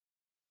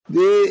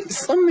The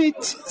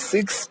summit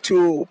seeks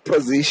to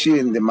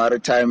position the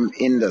maritime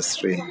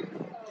industry,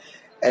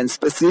 and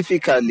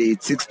specifically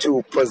it seeks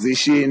to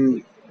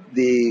position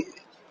the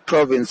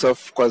province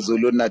of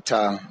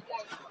KwaZulu-Natal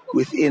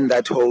within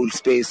that whole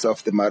space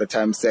of the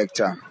maritime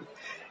sector.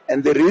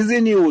 And the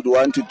reason you would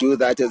want to do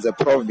that as a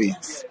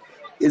province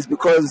is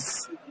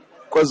because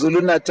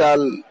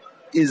KwaZulu-Natal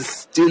is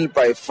still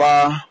by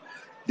far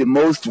the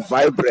most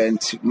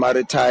vibrant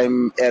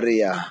maritime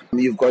area.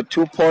 You've got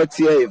two ports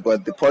here, you've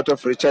got the port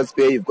of Richards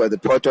Bay, you've got the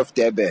port of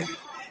Durban.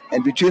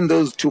 And between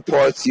those two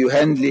ports, you're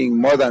handling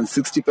more than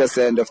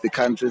 60% of the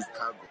country's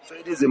cargo. So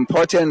it is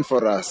important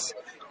for us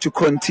to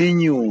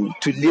continue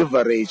to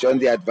leverage on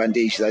the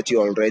advantage that you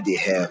already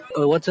have.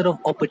 What sort of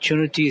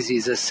opportunities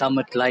is a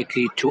summit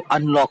likely to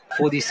unlock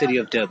for the city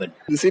of Durban?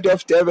 The city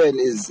of Durban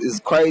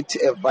is quite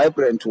a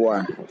vibrant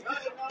one.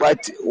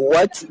 But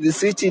what the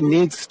city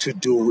needs to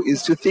do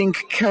is to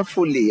think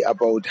carefully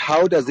about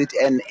how does it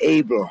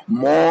enable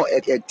more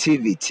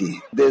activity.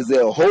 There's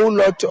a whole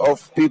lot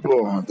of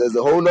people, there's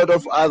a whole lot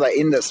of other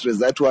industries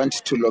that want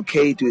to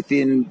locate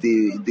within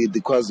the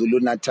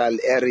KwaZulu-Natal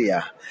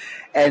area.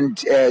 And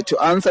to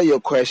answer your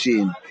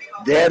question,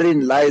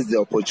 therein lies the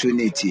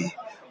opportunity.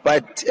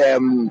 But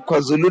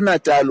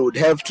KwaZulu-Natal would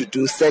have to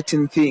do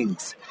certain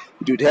things.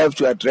 It would have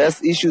to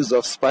address issues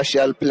of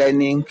spatial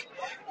planning.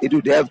 It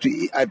would have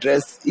to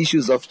address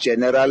issues of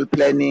general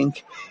planning.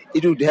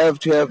 It would have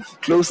to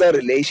have closer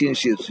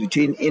relationships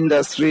between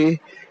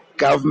industry,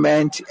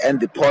 government,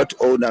 and the port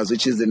owners,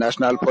 which is the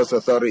National Ports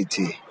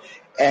Authority.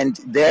 And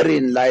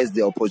therein lies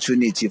the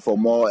opportunity for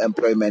more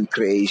employment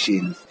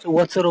creation. So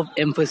what sort of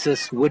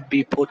emphasis would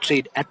be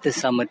portrayed at the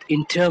summit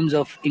in terms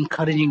of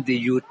encouraging the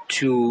youth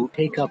to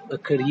take up a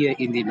career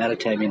in the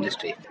maritime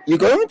industry? You're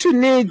going to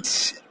need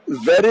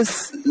very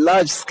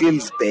large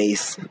skills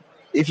base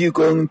if you're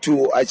going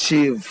to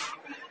achieve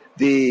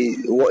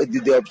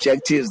the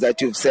objectives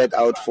that you've set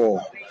out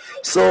for.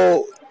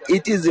 So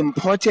it is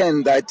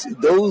important that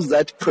those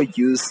that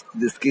produce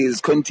the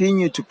skills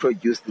continue to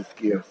produce the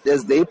skills.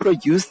 As they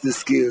produce the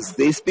skills,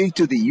 they speak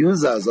to the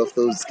users of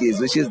those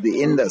skills, which is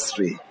the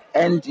industry.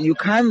 And you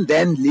can't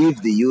then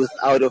leave the youth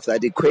out of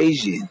that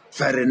equation.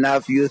 Fair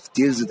enough, youth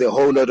deals with a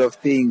whole lot of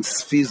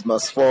things, fees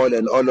must fall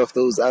and all of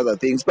those other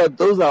things, but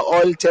those are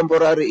all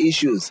temporary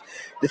issues.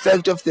 The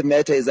fact of the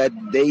matter is that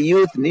the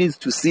youth needs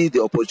to see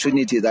the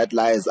opportunity that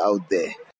lies out there.